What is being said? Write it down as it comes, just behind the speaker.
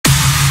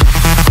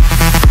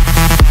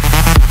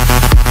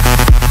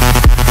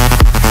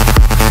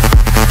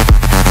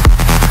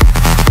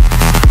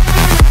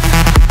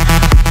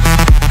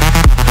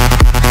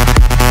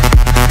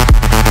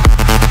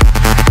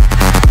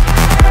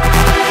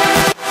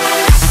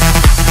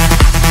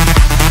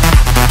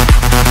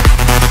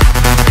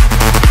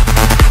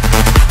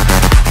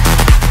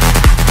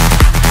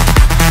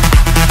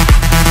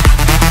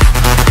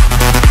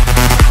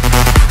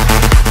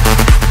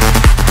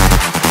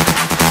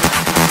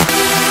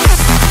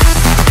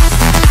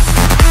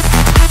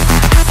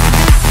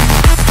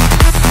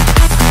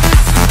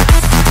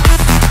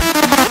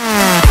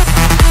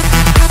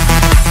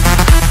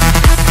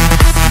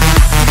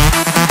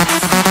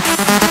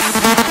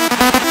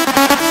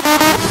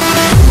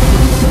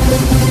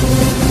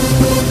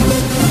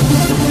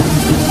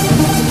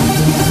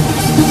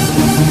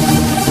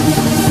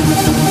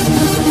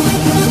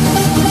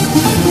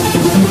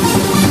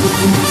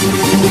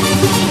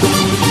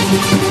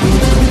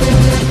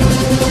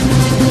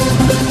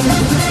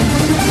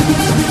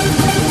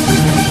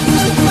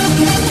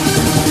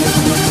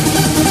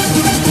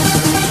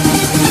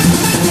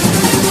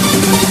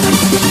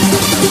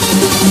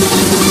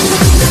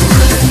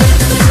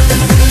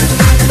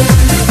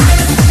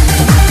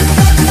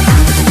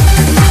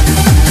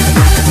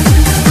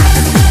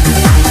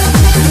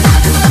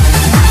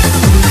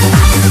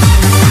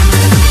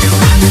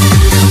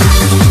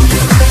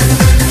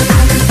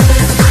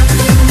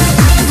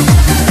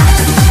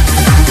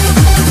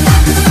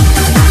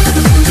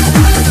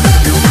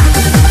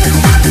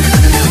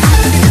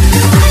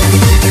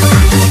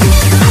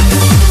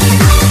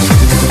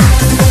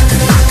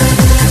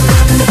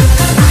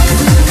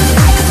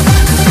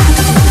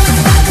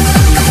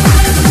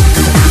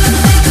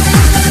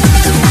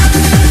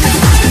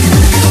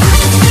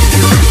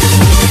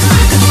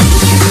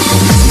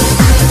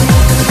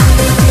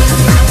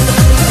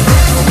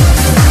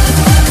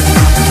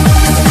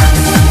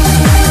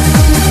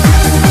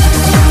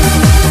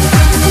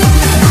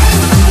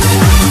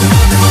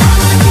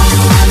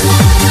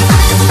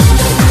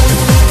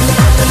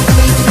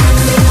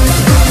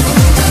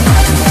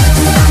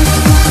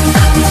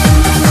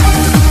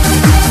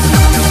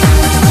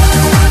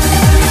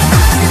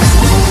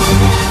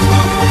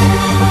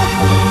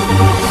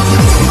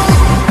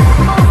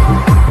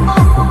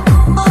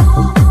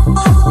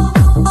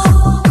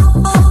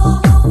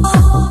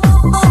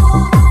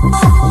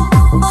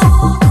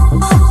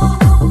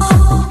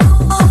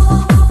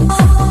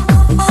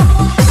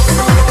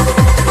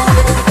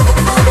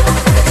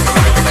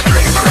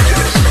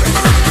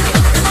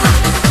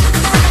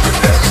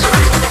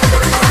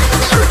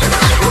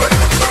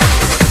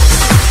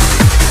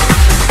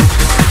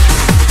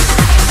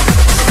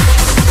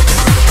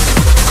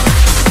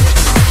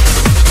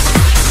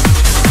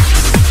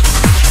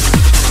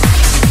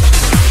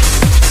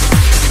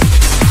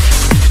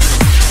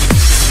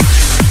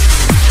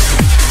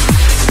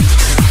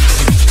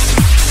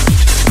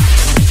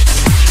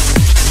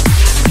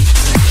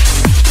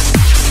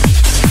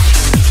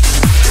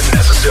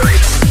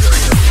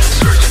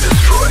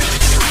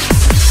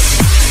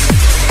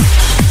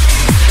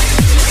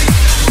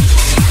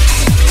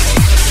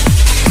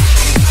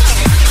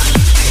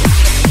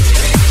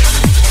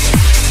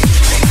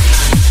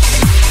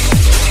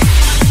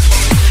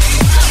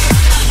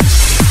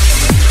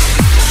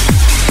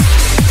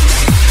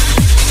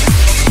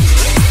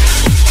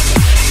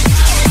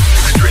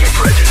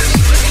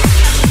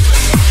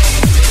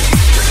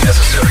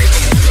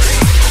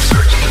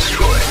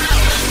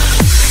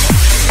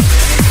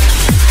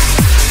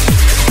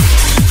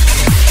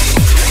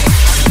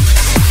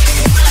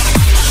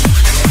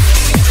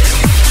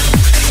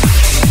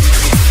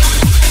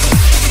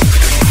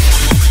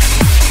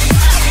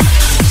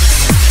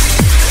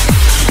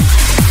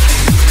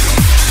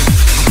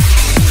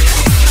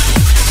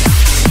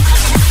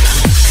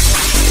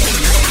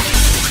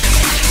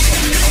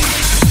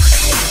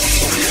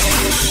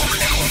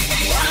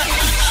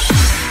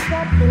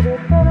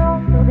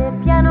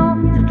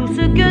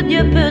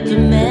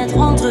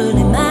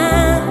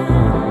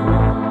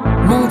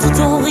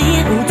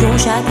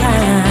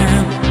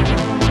chagrin.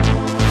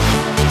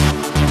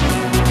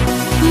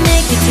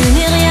 Mais que tu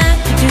n'es rien,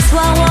 que tu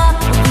sois roi,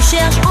 tu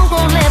cherches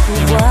encore les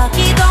pouvoirs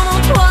qui dorment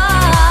en toi.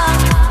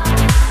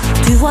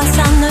 Tu vois,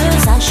 ça ne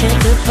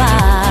s'achète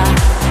pas.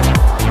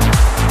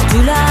 Tu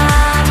l'as,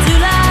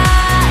 elle a.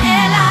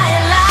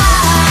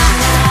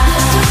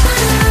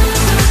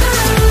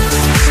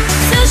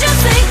 Ce je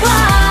sais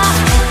quoi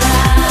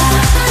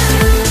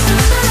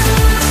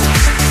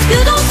que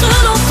d'autres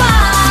n'ont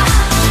pas,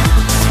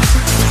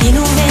 qui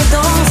nous met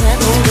dans un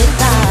drôle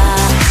d'état.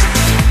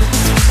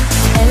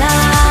 Elle a.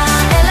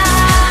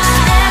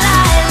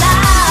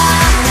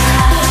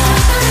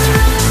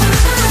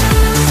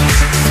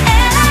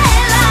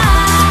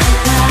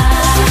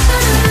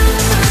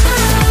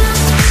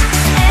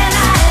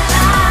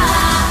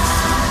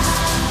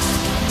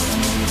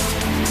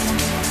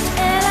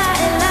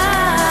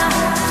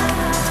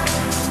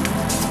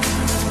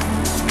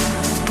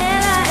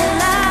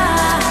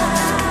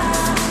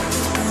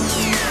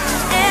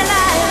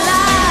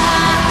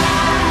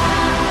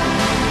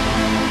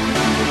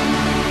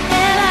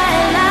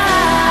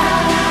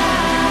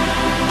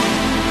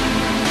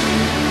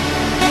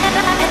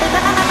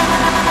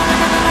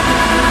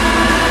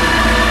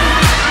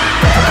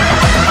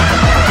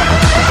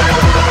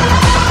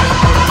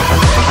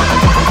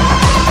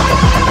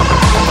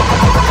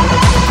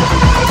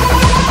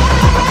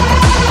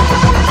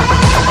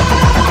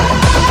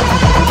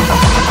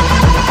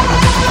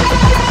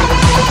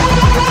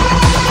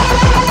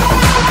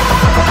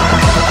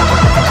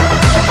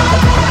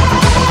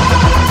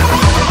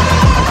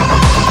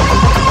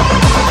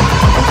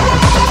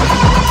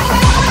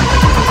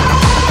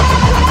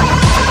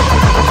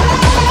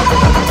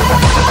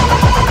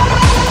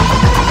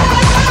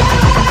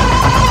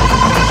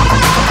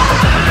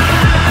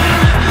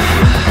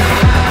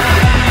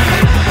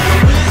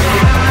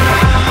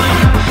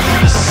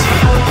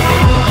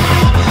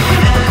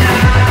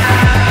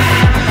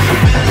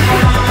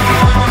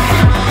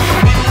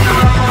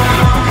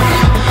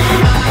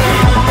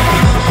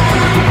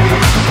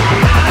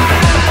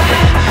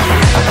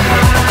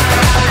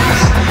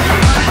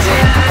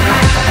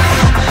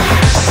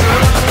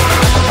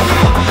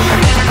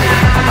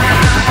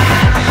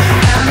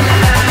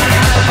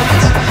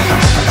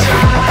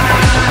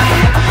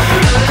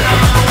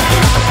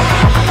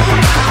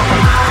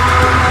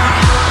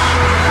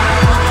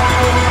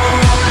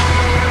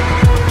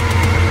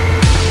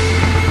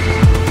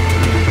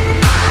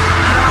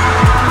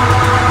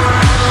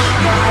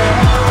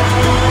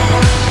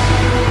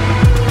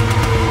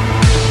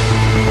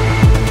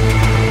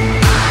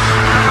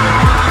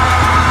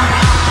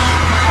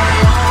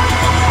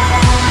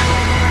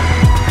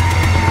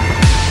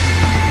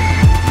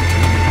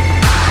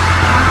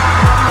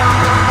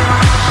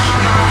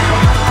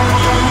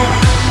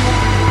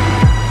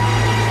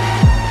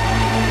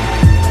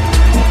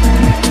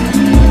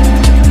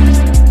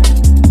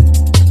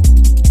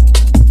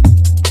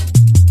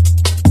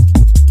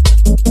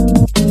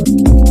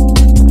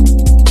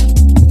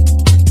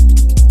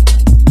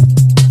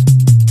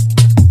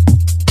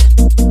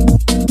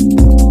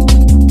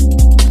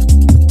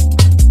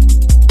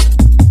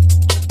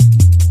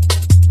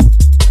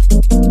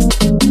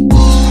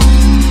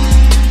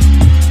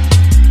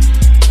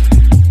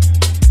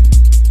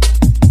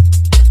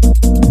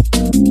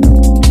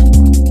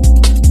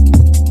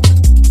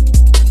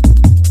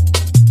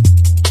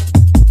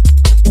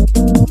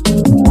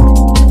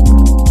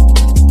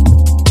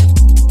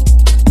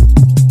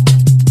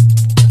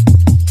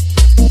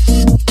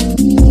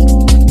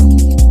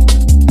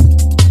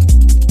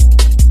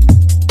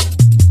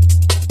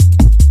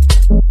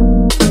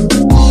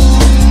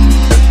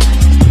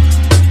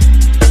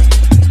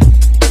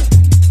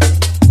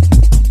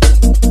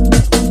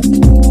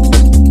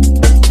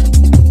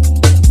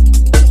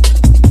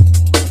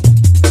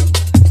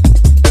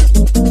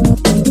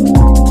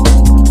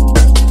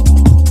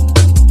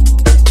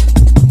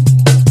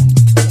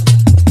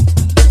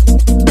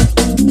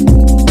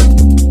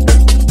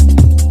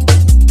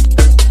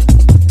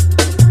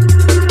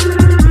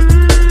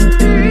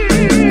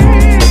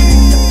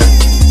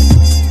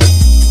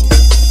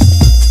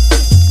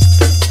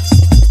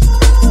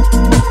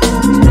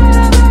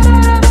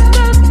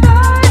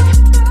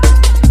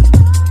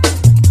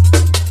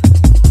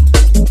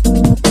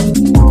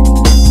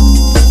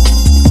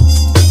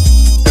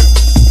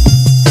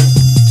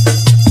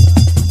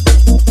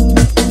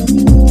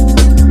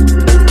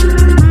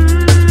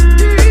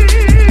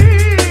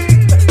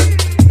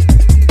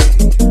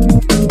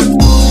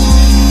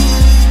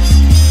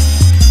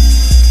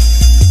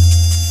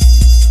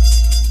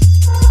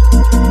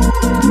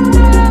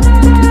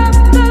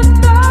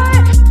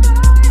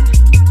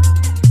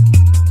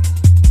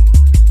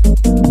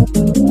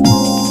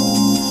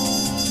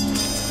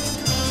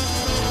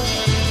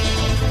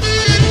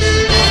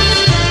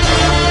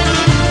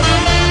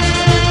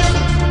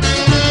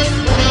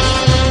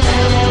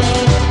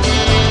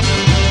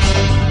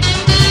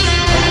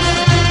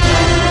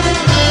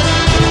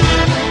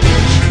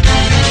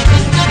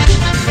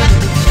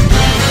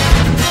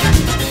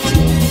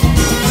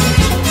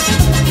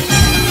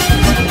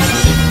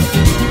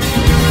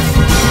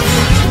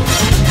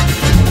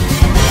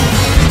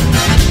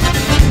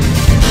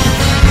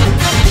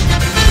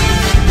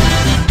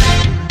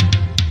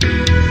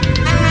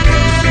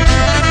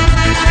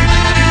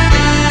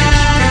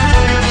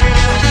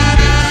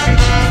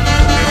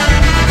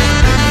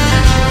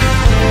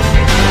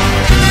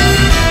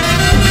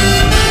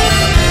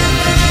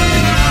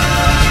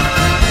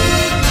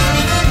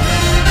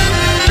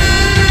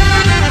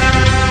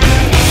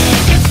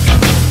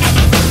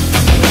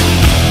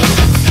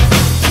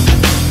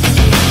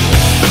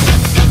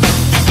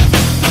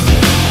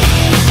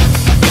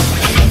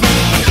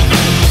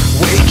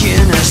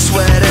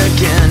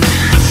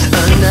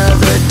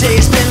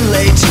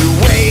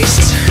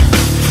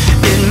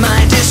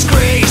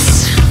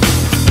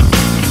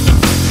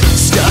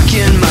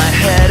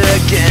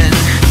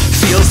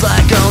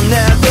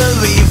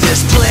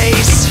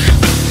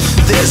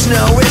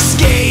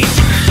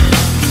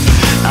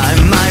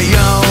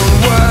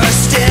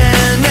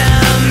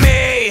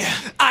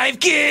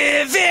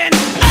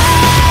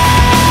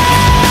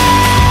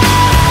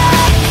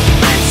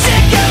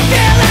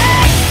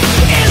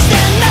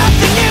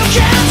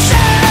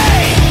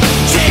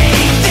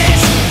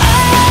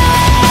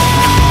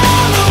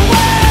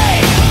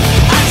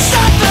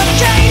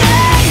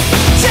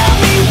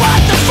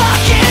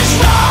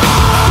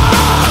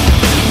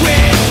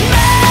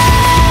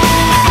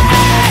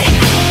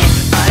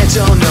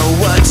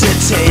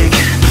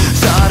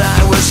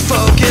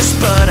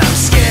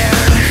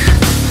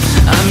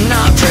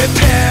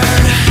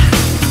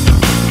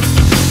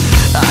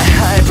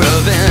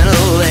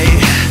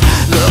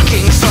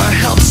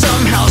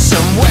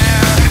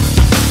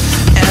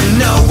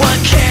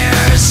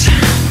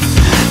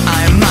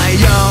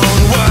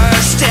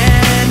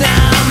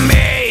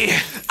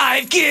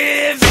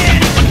 giving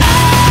up.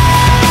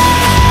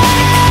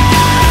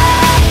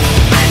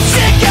 I'm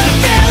sick of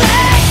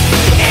feeling.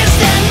 Is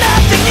there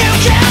nothing you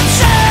can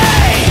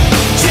say?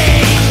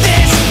 Take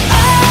this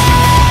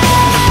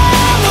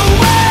all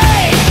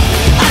away.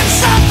 I'm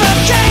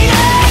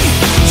suffocating.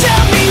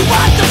 Tell me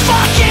what the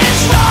fuck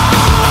is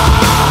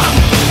wrong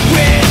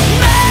with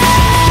me?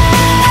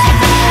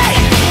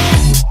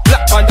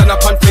 Black bandana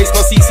pan face,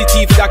 no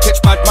CCTV that catch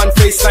bad man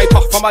face.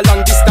 Sniper from a long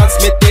distance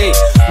midday.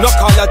 No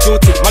Call of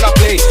Duty, man I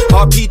play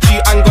RPG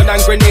and gun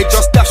and grenade.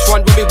 Just dash one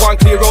when we want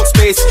clear out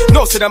space.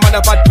 No see the man a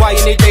bad boy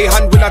any day.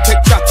 Hand when I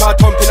take chat or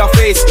thump in a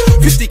face.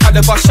 50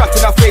 caliber shot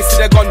in a face. See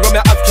the gun when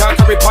me have can't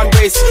carry pan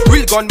waist.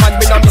 Real gun man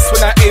me not miss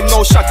when I aim.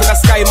 No shot in the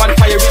sky man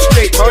fire rich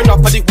straight. Turn up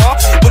for the war.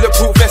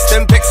 Bulletproof vest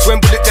them vex when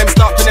bullet them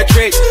start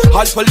penetrate.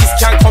 All police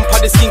can't come for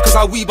the scene cause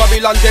how we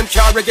Babylon them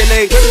can't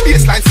regulate. When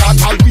baseline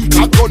start all week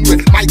I run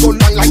with. My gun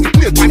long like the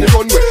plate on the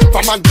runway.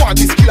 From man want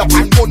this kill up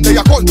on Monday.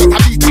 A gun just a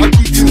beat all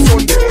week till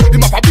Sunday. The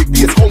map a big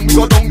base come we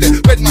go down there.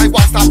 When my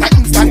war start a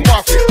instant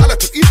warfare. All I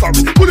took is for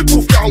me.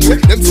 Bulletproof down way.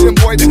 Them same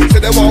boy them say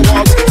they want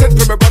war. Send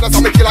for my brothers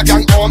and me kill a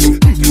gang army.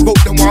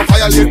 Both them want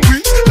violate we.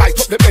 Light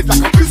up the bed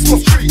like a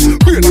Christmas tree.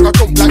 Real like a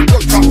dump like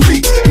blood trap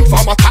flea.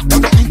 Inform attack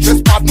them no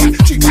interest bad man.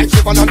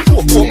 357 and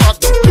 4 magnum.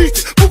 Beat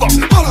it, move up,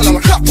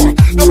 la clap one.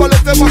 Never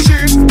let them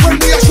machine. When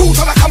we a shoot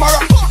on a camera.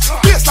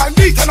 Baseline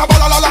beat and a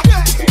balalala.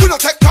 We no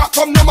take talk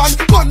from no man.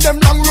 Gun them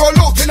long roll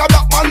out in a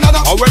black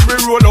bandana. And when we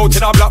roll out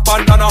in a black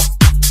bandana,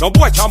 no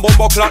boy can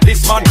bumbo clock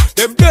this man.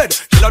 Them dead,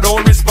 killer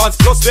don't response.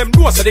 Plus them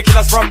know say the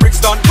killers from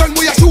Brixton. When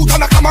we a shoot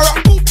on a camera,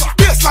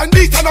 baseline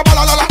beat and a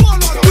balalala.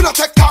 We no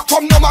take talk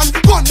from no man.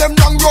 Gun them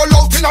long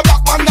roll out in a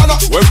black bandana.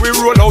 When we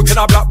roll out in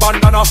a black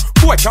bandana,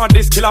 boy can't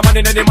this kill a man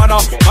in any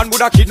manner. Man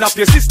woulda kidnap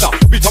your sister,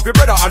 beat up your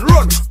brother and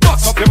run,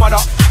 box up your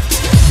mother.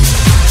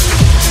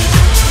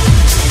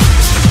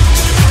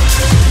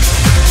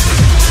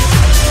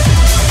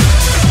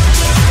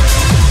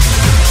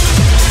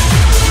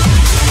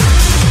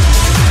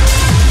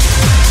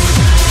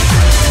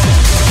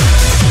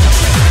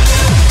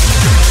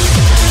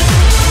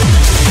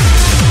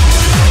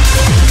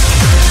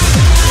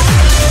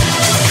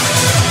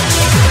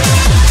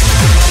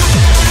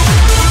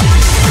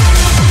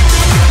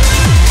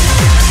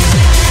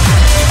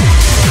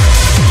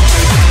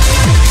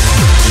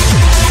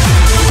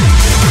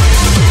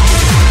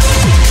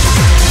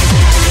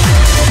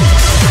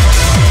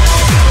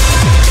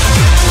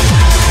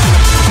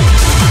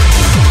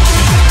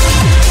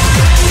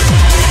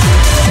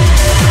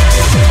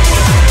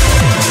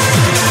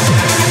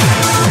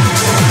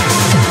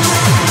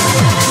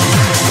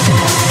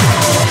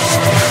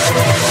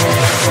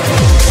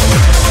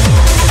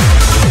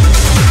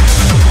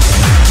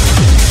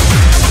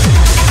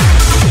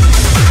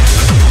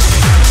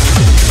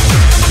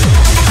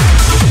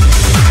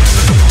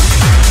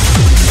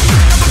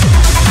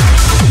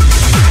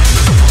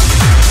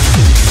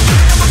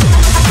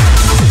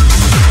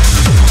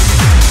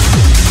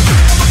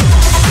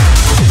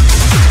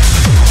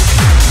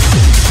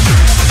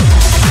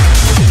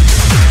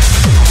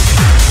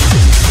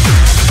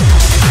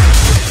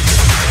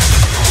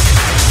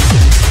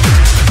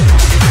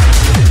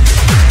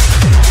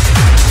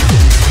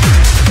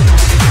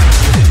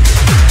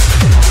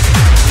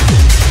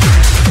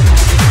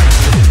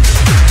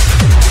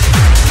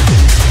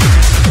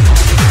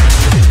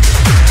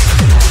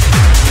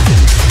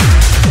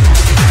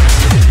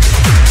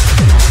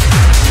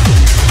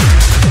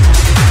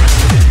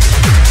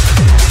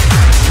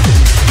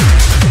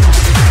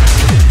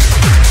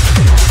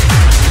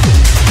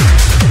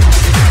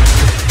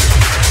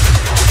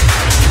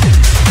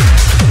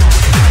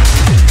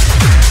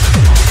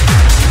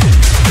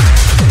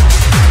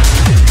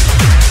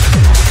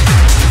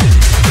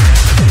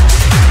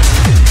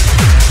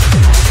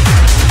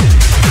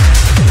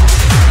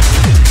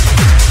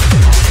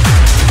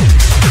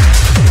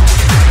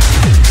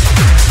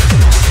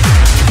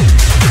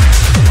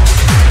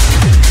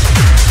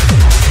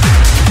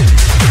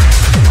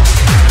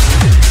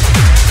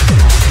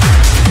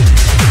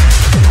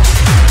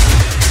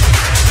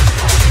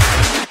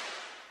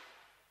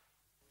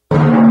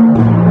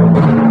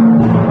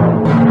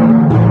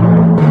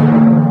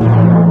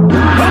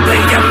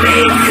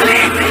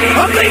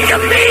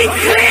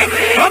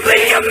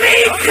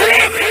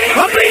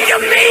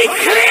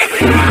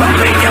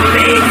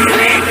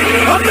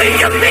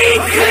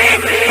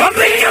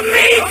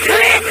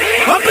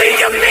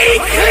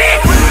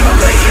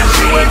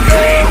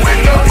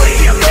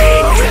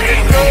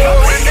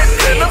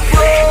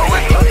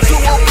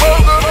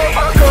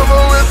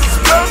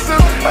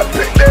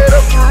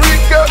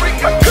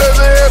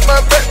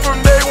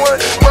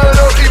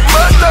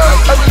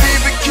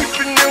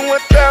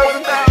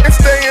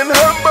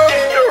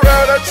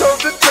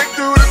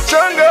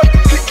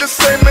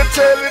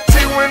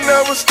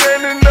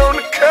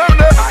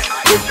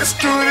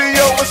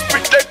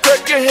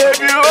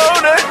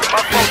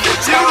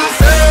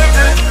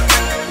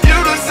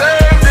 You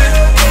deserve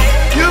it.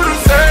 You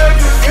deserve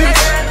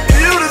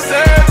it.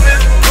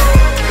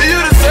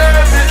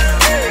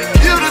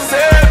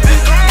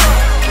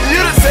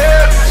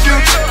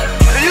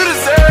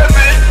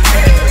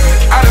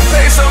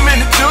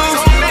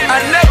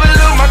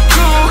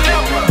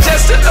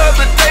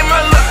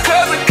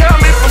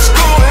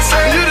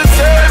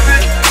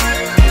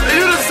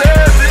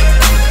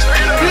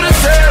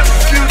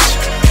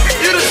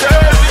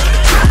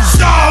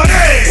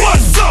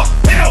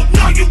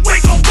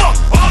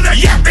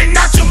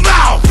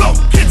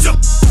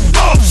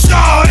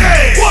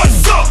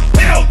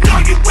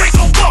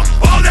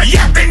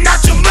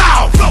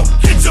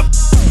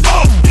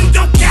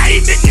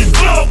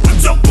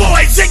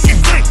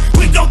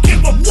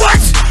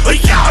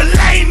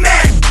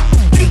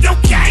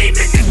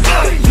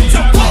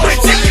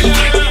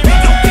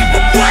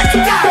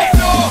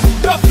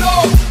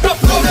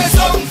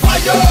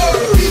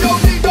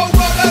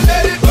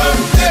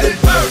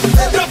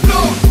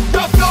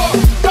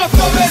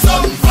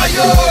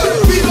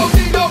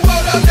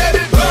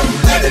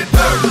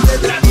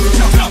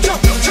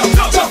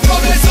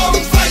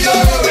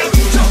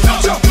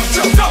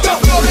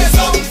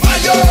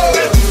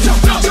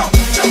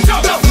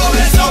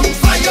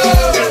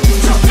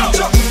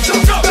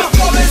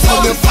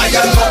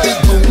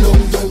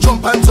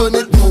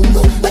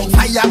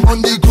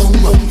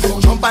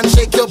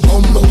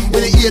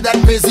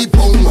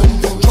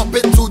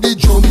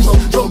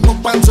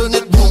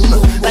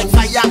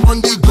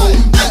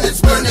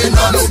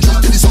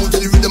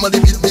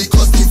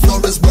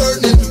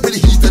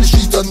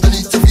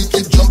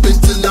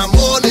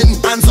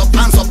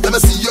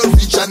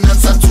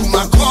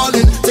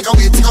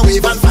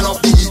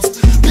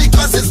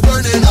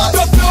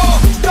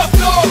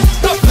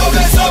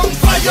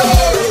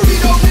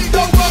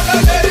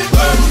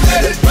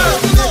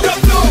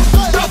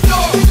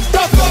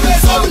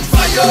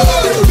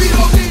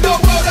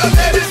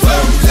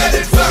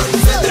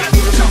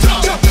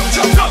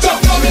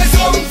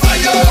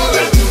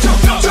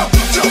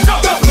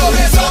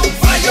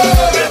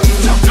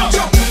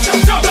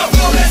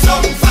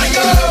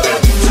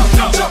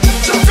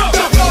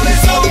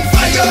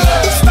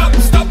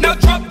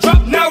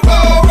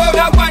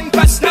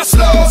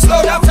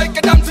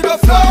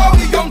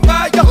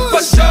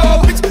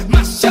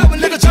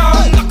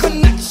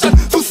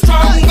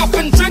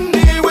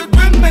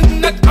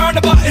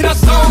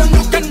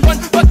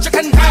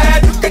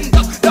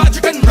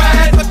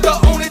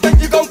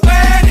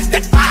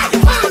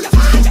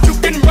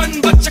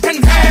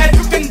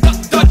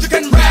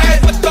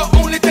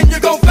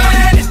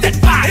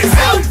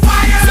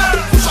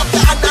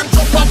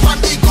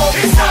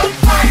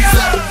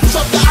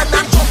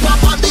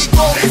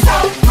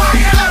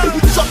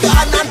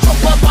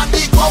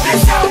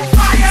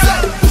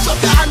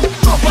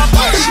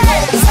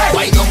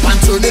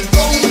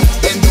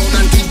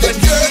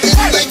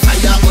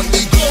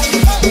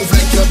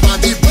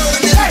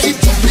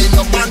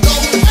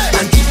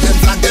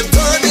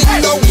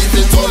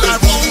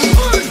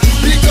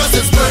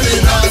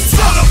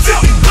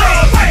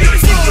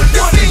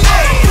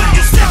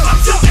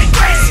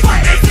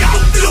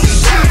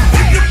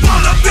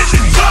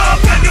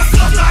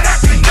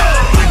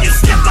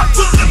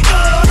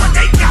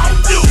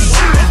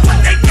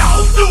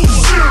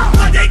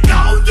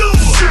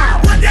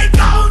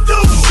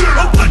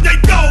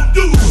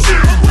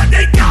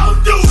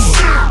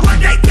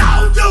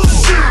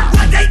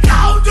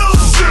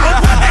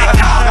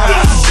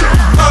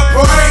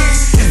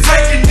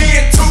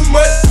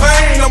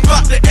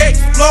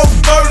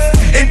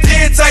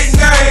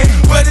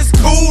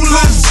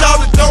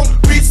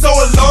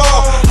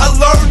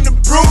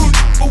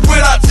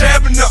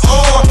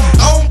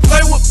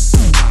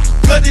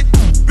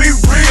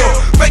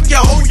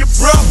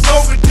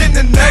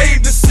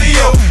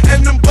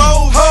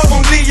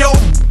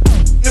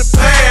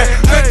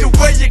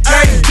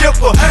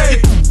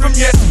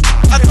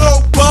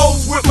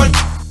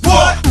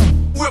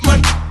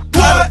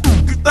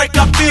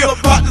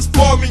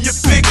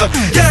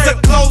 freezer. It's a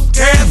closed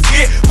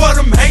casket for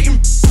them hating.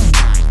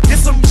 Get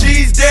some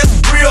G's that's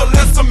real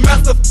and some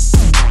method.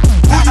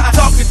 Who you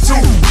talking to?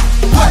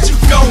 What you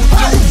gon'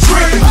 do?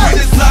 Trippin' with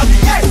this lobby,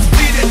 you can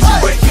see that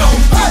you ain't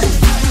gon' do.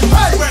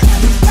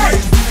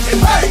 And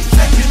I ain't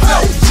taking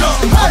no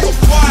jump. I'm a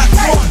wide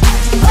one.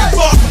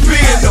 Fuck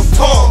being the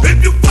pump.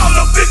 If you fall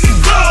up in the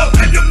club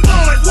and your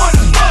boys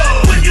wanna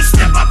more, when you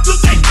step up to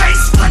their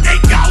face, what they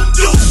gon'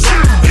 do?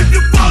 If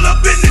you fall up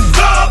in the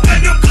club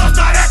and your girls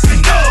start acting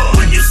up,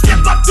 when you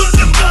step up to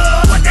the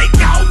mud, what they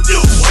gon' do?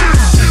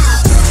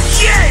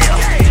 Yeah.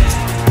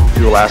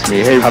 People ask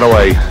me, hey, how do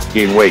I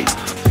gain weight?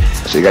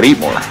 I say, you gotta eat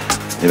more.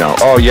 You know,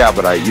 oh yeah,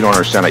 but you don't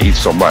understand, I eat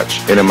so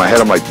much. And in my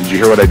head, I'm like, did you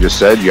hear what I just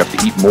said? You have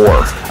to eat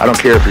more. I don't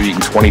care if you're eating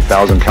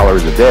 20,000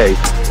 calories a day.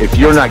 If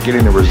you're not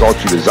getting the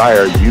results you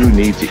desire, you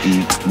need to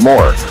eat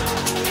more.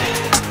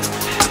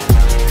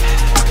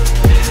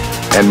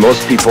 And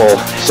most people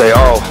say,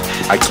 oh,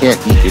 I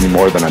can't eat any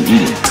more than I'm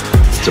eating.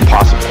 It's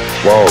impossible.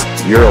 Well,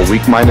 you're a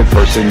weak-minded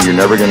person. You're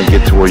never gonna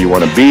get to where you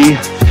wanna be.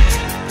 Get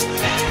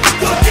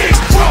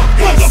drunk,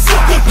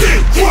 motherfucker,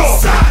 get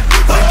drunk.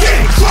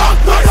 Get drunk,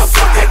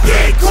 motherfucker,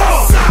 get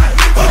drunk.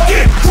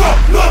 Get drunk,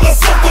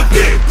 motherfucker,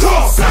 get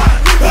drunk.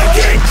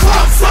 Get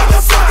drunk,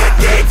 motherfucker,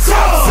 get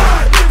drunk.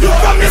 You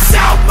from the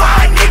South,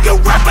 my nigga,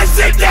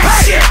 represent that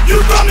shit.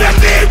 You from the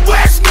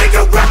Midwest,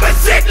 nigga,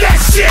 represent that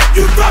shit.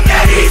 You from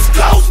that East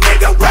Coast,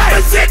 nigga,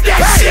 represent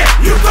that shit.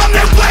 You from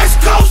the West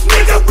Coast,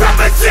 nigga,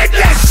 represent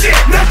that shit.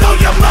 Now throw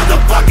your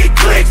motherfucking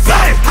clicks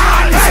up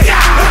high in the sky.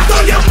 Now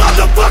throw your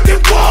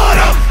motherfucking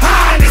water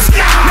high in the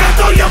sky. Now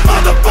throw your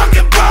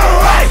motherfucking bird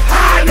right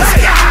high in the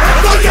sky.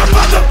 Now throw your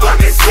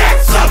motherfucking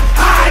sex up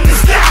high in the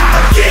sky.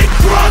 Get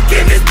drunk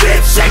in this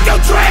bitch, shake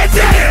your dreads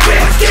in this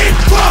bitch. Get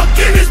drunk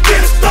in this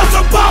bitch, throw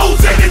some balls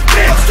in this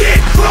bitch.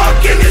 Get drunk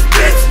in this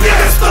bitch,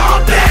 nigga,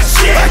 stop that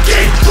shit.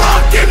 Get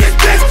drunk in this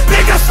bitch,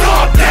 nigga,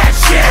 stop that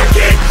shit.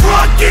 Get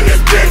drunk in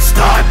this bitch,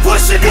 start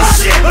pushing this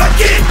shit.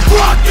 Get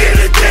drunk in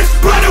this bitch,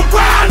 run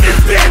around this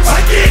bitch.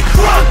 Get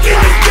drunk in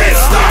this bitch,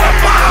 start a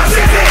bomb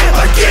in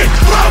it. Get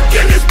drunk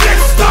in this bitch,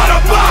 start a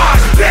bomb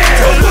in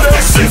it.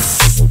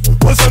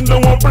 Was on the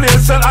one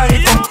place that I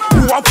come.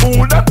 Who a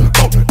fool them?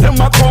 Oh, them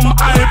a come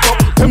hype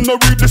up. Them no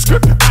read the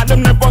script and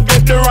them never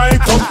get the right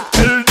up.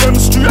 Tell them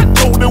straight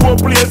now the one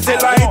place they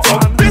light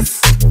up.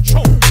 This,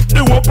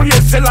 the one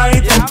place they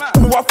light up.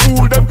 Who a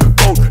fool them?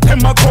 Oh,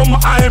 them a come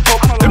hype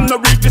up. Them no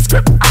read the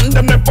script and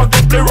them never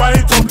get the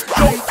right up.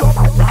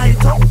 Right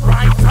up.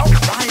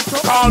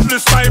 Call the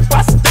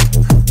snipers.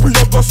 We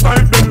a go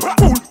snipe them.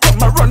 Fool,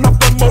 come a run up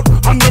them out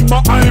and them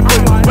a hype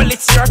them. Well,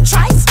 it's your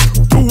choice.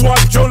 Do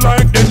what you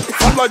like then.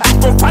 Follow you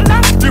go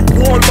follow the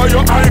wall by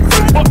your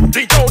icon. But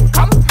the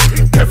outcome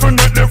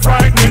definitely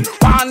frightening.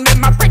 One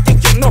them a pretty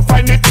you no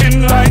find it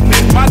in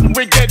lightning. Man,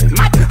 we get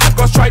mad, I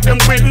go strike them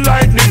with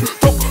lightning.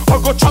 So I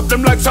go chop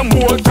them like some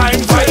old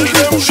time fighting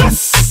them.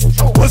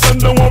 Was on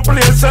the one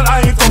place that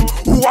I come.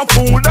 Who a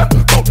fool them?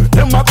 Oh,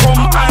 them a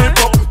come hype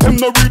up. Them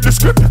no read the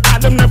script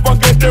and them never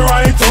get the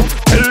right up.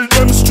 Tell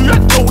them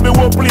straight now the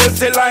one place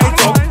they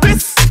light up.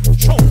 This,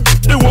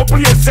 the one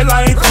place they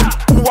light up.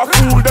 Who a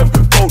fool them?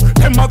 Oh,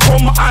 them a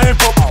come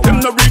hype up. Them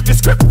no read the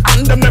script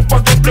and them never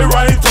get the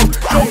right up.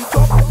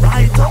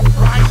 Right up.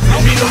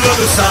 Nemmeno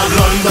godo Sam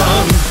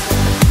London.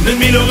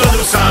 Nemmeno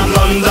godo Sam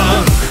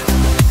London.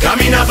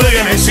 Camina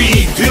bene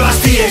sì, tu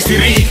vasti e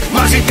stiri,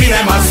 ma si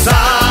pine massa.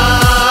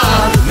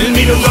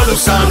 Nemmeno godo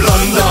Sam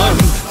London.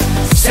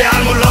 Se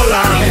al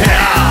Mulholland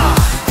Hair.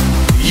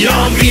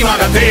 Jon prima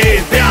da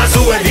te a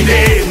su e di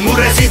te,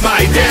 muresit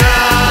mai te.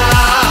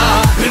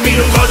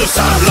 Nemmeno godo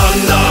Sam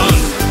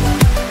London.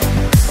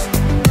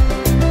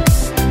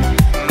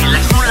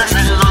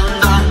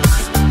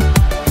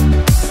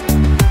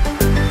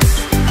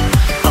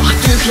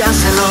 Tyhjä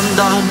se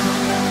London,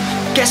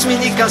 kes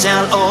mind ikka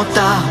seal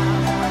ootab.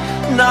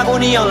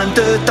 Nagunii olen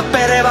tööta,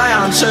 pere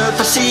vajan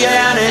sööta, siia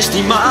jään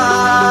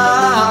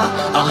Eestimaa.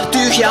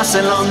 Tühjä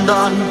se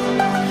London,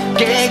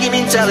 keegi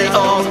mind seal ei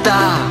oota.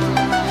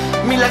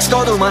 Milleks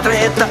kodumaad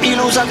reeta,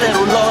 ilusat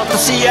elu loota,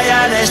 siia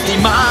jään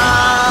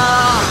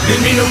Eestimaa.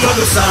 Nüüd minu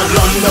kodus saab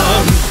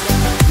London,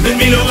 nüüd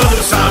minu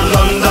kodus saab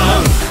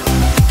London.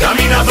 Ka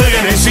mina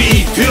põgenen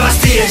siit,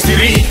 hüvasti Eesti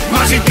riik,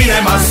 ma siit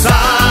minema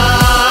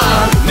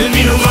saan. Nüüd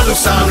minu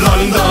kodus saab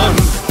London,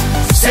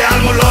 seal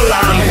mul olla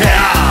on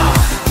hea.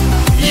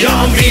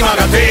 Joon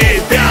viimaga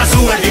teed, peas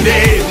uued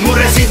ideed,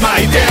 muresid ma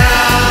ei tea.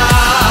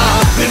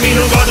 Nüüd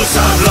minu kodus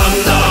saab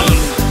London.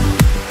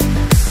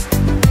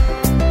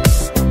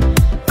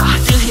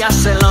 Tühjas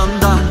see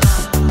London,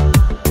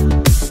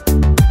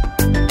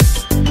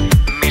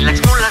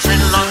 milleks mulle see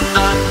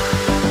London?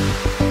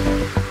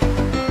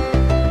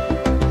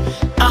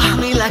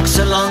 Milleks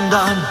see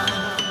London?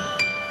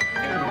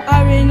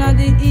 Inna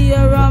the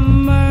era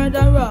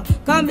murderer,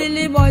 can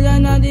Billy Boy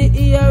inna the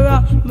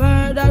era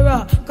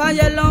murderer, can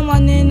Yellow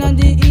Man inna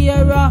the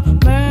era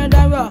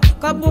murderer,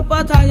 can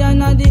Pupa Taya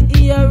na the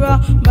era,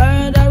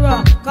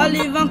 murderer.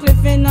 Calive and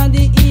Cliff in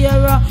the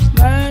era,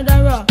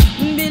 murderer.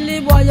 Billy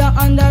Boy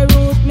under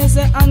root, me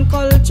say and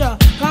culture.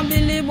 Come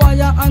Billy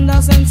Boy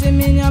under sense,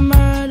 me a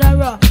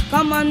murderer.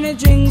 Come on, me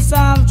drink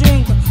soft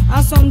drink,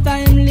 and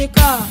sometime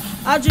liquor.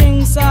 I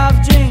drink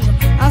soft drink,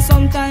 and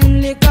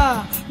sometime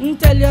liquor.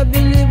 Tell you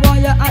Billy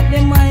Boy at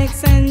the mic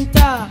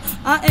center.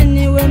 And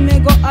anyway me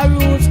go a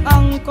roots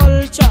and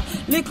culture.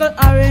 Little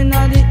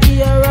arena the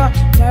era,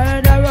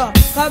 murderer.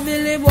 Cause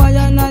Billy Boy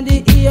na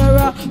the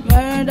era,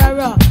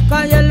 murderer.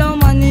 Cause Yellow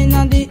Man in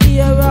the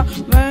era,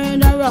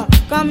 murderer.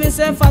 Cause me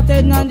say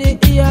Fathead na the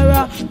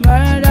era,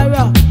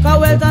 murderer.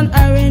 Cause Welton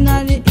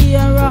Arena the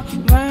era,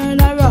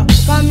 murderer.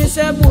 Cause me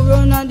say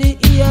Burro na the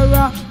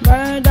era,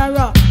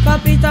 murderer.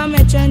 Cause Peter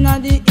Meche na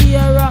the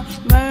era,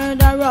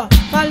 murderer.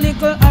 Cause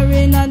Little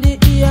Arena the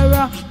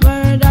era,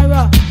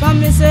 murderer. Cause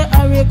me say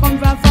Harry come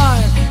from far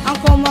and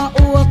come a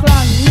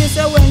Oakland. Me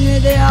say when we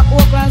there at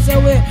Oakland say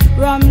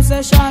we Ram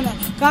session.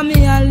 Cause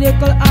me and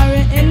Little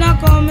Harry in a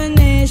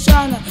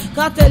combination.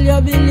 Cause tell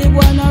you Billy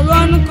Boy no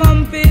run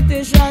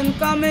competition.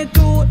 Cause me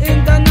too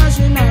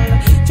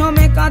international.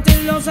 Jamaica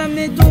tell you say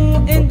me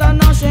too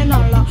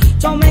international.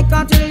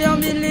 Jamaica tell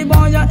you Billy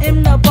Boy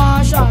him the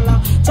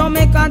partial.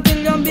 Jamaica tell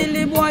you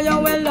Billy Boy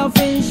well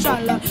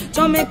official.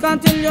 Jamaica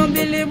tell you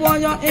Billy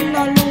Boy him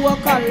the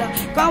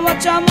local. Cause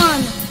watch a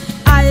man,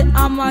 I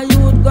am a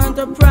youth going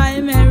to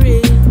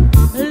primary.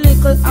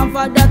 Little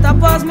after that I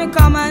pass me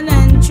common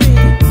entry.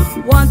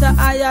 Want a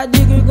higher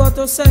degree go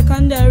to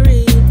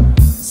secondary.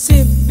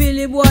 See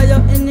Billy Boy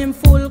in him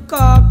full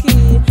khaki.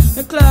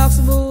 Me clerk's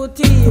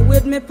booty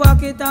with me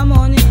pocket of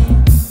money.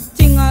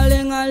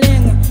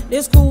 Ting-a-ling-a-ling,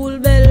 the school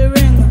bell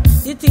ring.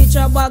 The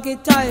teacher bag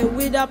it tie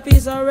with a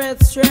piece of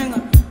red string.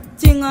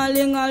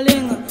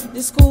 Ting-a-ling-a-ling,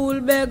 the school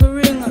bell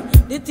ring.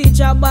 The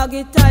teacher bag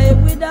it tie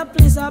with a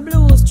piece of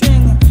blue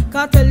string.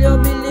 Can tell you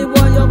Billy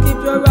Boy you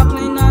keep your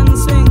rockline and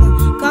swing.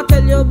 Can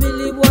tell you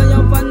Billy Boy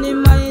you on the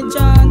mic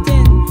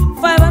chanting.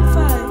 5 and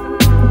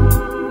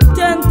 5,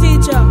 10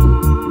 teacher,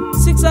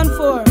 6 and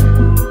 4,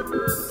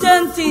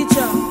 10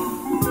 teacher,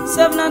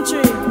 7 and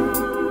 3,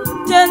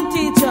 10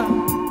 teacher,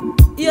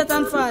 8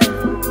 and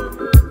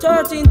 5,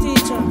 13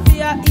 teacher.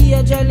 Fear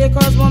ear jelly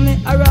cause when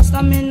me a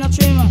rasta me no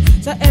trimmer.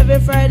 So every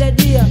Friday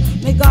day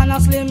me gonna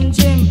slim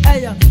gym.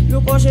 Hey,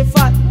 look how she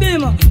fat,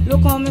 bim,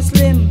 look how me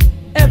slim.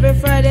 Every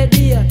Friday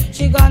day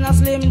she gonna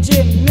slim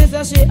gym. Me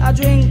say she a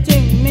drink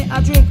thing, me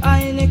a drink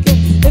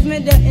Heineken. If me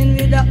dey in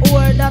with the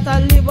whore that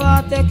I live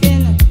or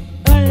taking.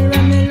 Girl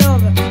when me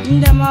love,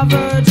 them a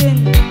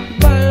virgin.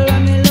 Girl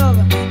when me love,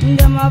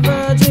 them a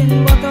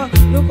virgin. But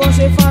look how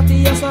she fatty,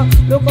 yes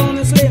look how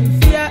me slim.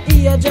 Fear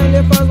ear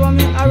jelly cause when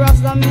me a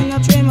rasta me no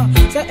trimmer.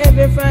 So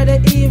every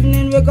Friday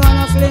evening we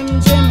gonna slim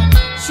gym.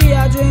 She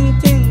a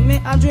drink thing, me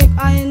a drink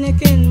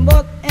Heineken.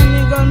 But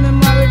any girl me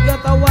married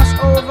get a wash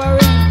over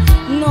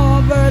ring.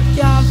 No bird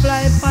can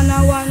fly on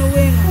a one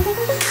wing.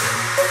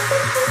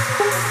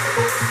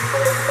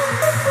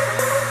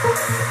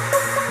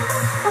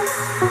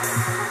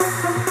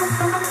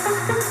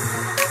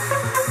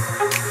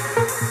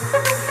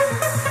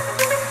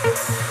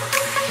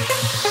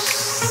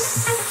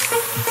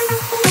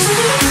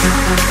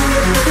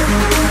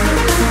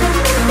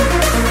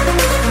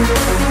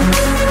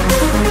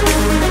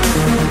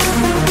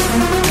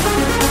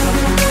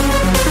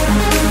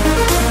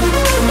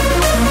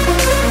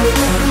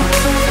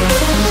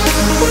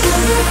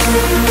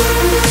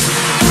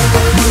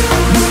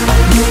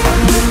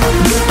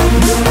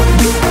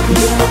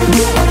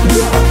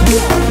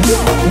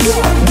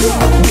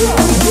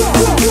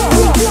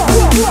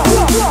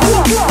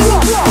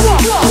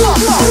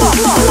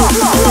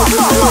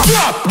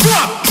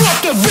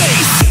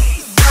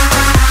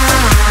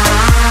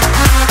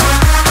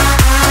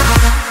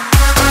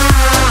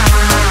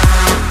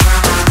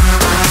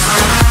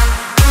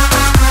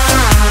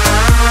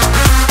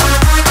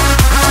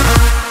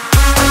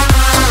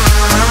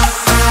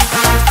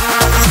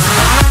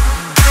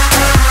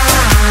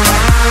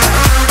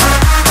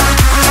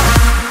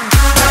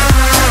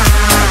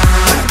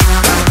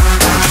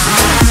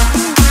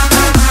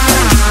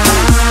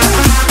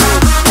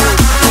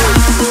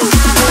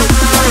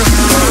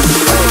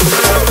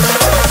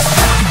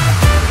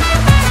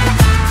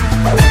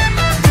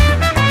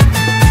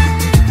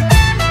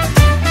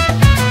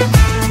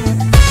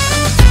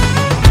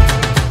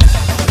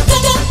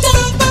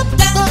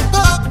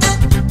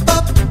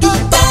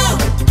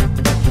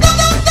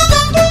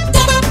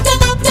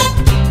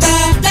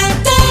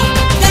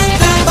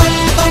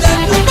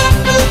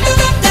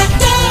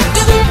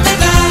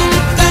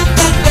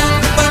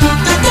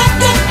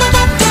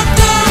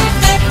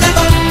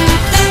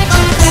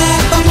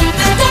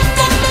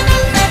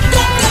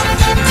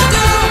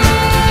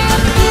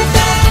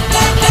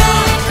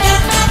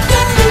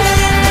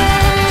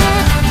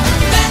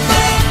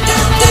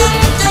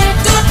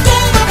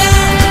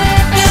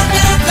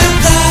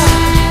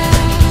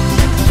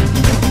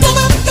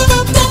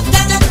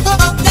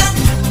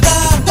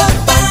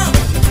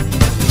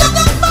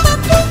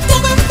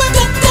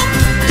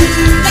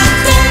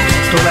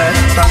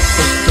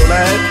 kust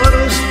tuled,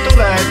 Võrust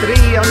tuled,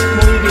 Riiast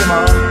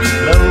Mulgimaa,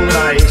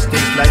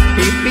 Lõuna-Eestist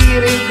Läti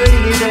piiril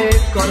kõigi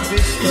teed kord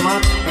istuma.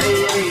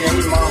 Ei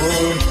mahu,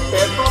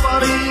 teeb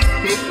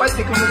vabariiki,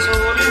 Baltikumi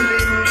suurim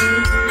linn.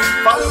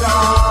 Valga,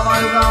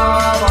 Valga,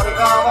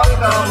 Valga,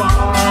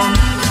 Valgamaa.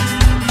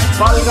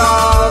 Valga,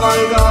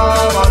 Valga,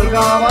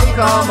 Valga,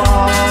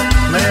 Valgamaa,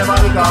 me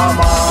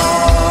Valgamaa.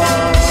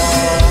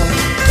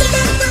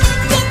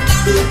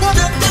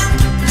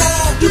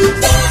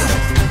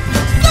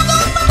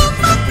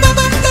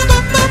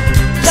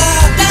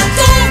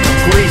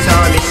 Kui sa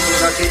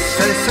linna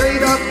sisse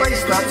sõidad,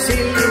 paistab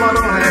silma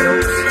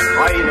rohelus,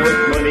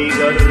 ainult mõni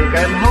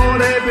kõrgem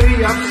hoone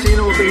püüab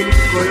sinu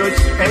pilku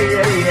just.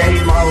 Ei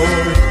mahu,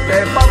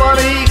 teeb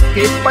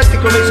vabariiki,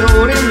 Baltikumi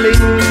suurim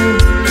linn.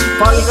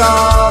 Valga,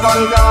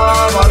 Valga,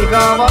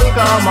 Valga,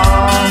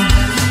 Valgamaa.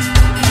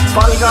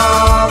 Valga,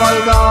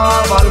 Valga,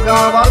 Valga,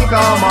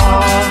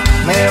 Valgamaa,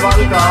 me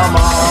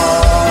Valgamaa.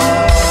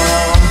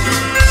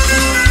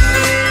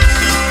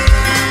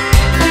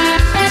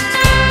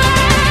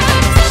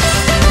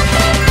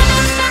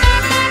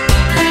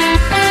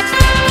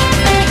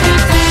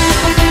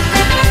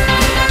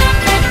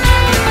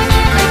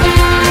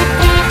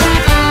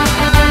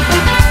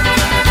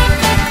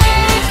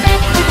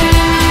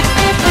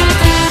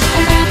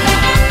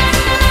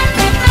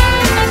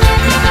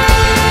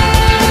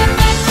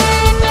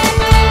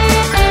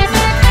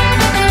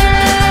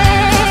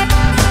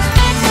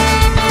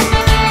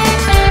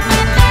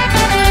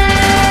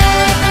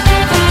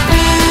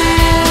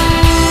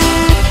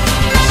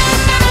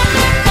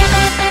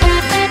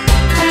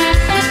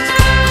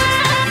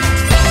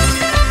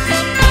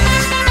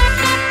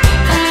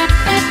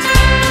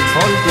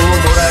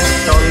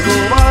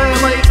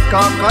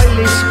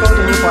 Kallis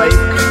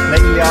kodupaik,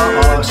 4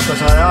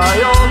 aastasaja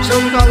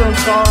jooksul kadunud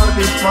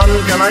kaardilt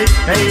valge laik.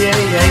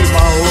 Ei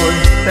mahu,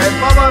 teeb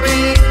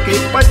vabariiki,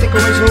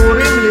 Baltikumi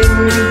suurim linn.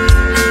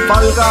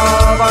 Valga,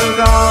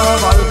 Valga,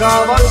 Valga,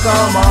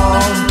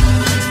 Valgamaa.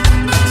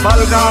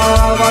 Valga,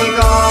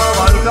 Valga,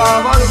 Valga,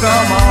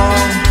 Valgamaa.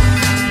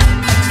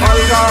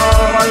 Valga,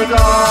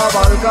 Valga,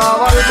 Valga,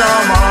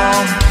 Valgamaa.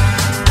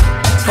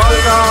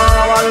 Valga,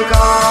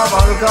 Valga,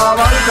 Valga,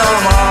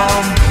 Valgamaa.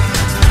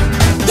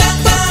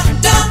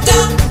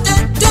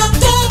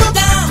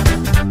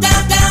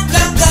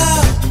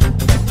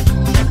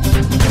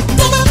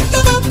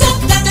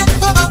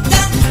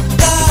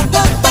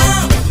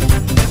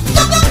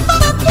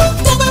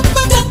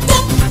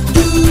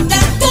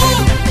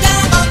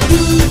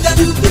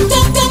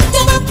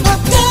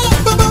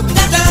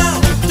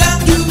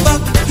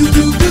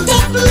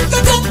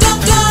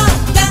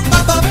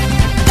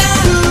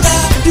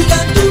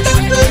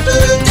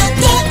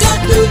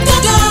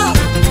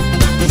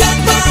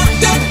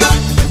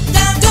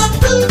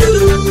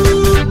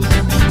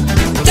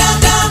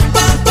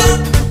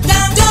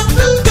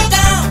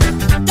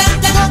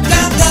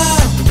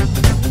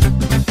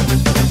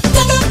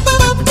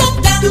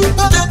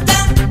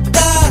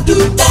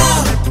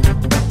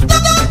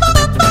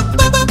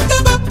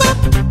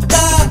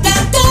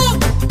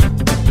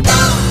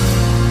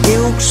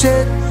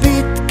 Hiukset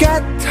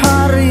pitkät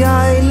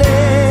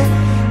harjailee,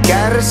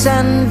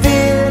 kärsän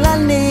vielä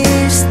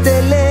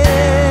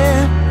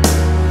niistelee.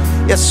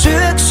 Ja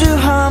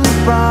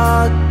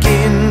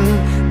syöksyhampaakin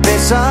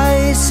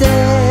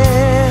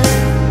pesaisee.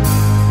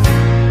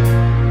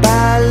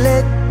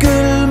 Päälle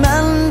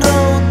kylmän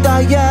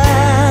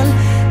routajään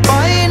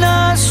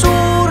painaa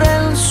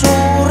suurel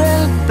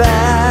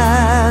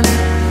pään.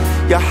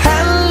 Ja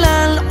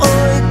hällän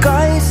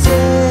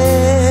oikaisee.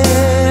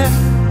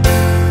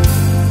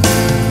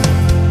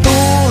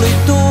 Tuuli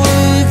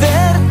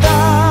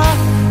tuivertaa,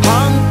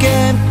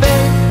 hankkeen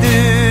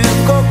pettyy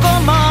koko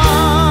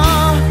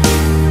maa.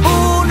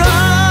 Puun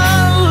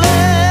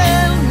alle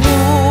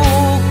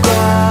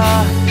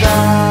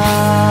nukahtaa.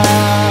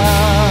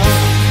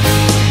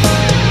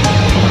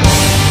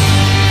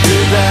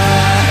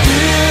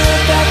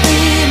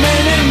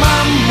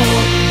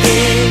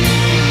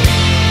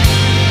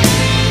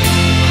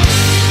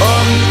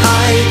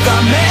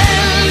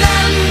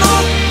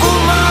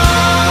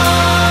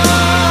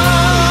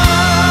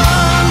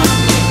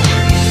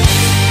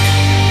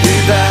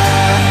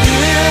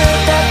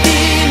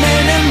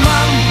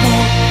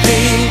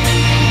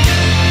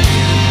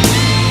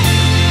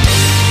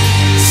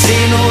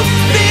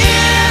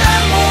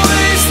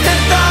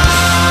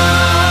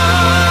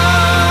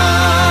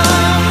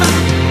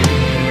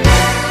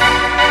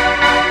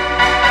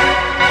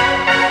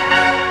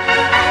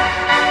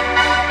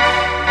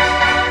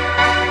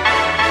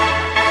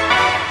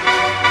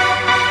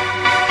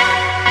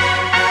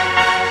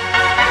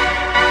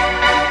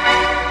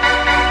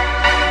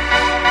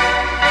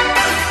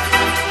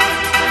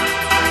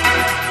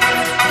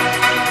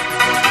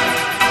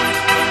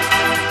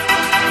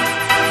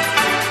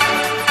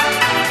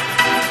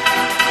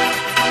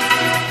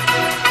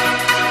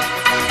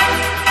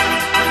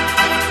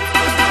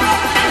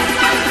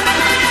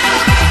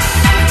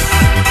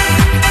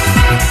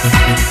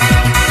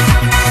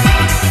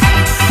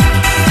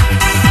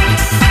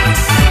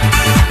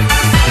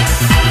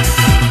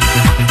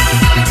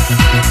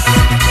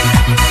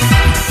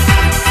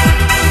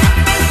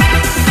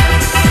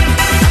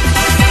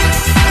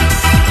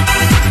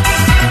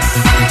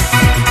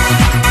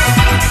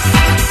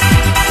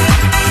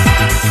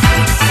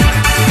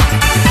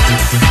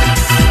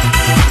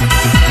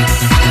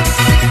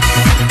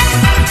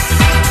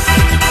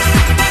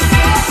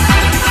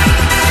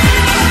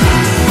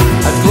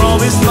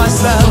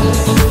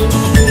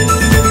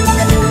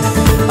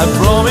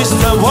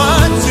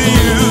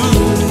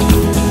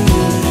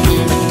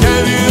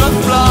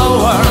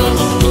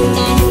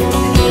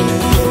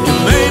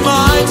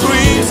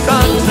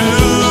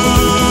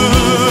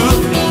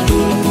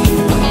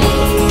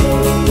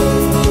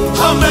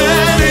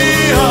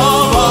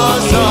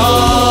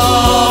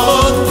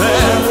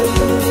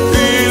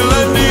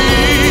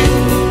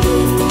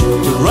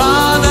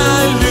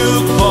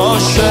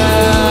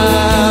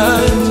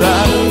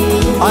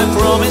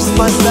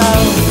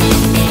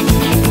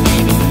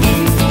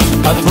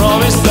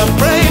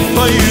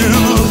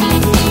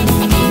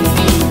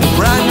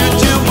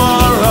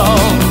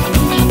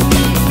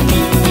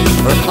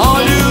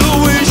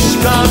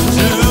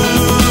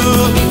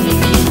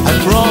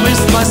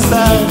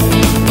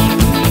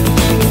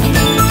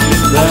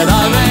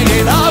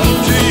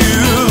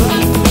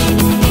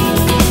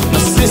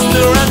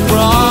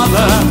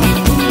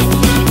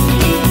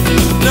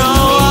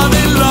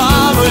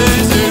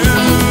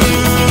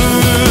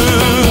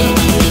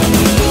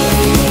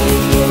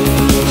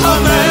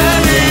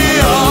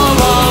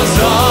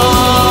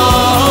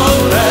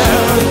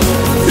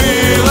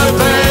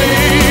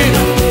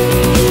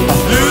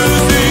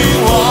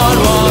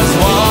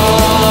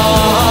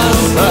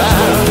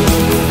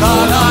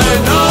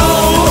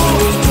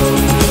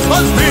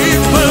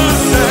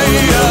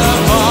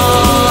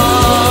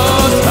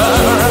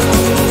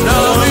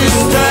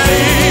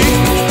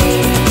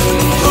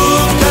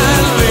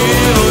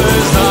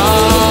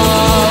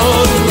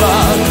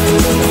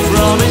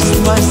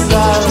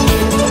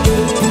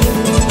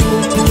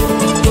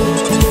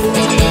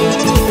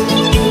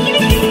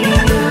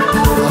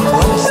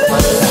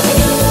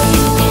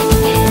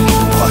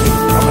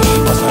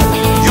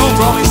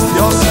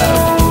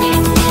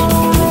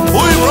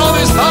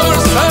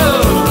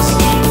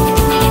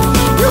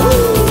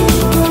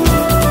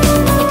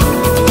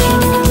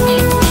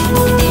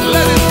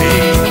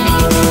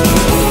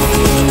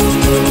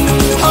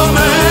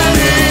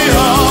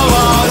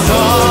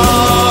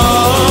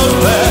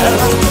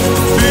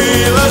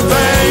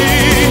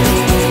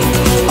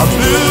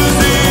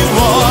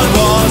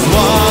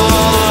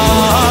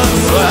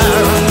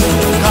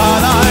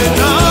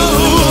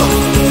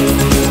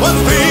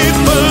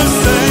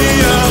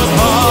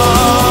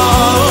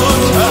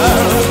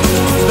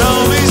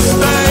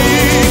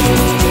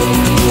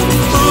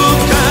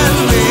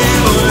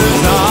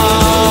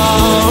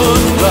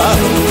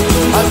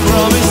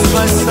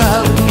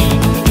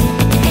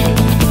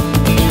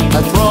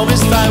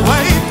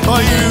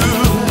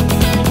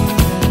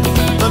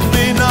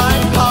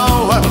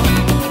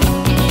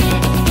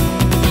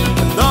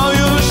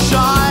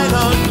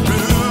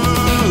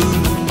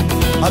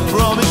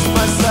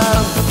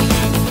 love.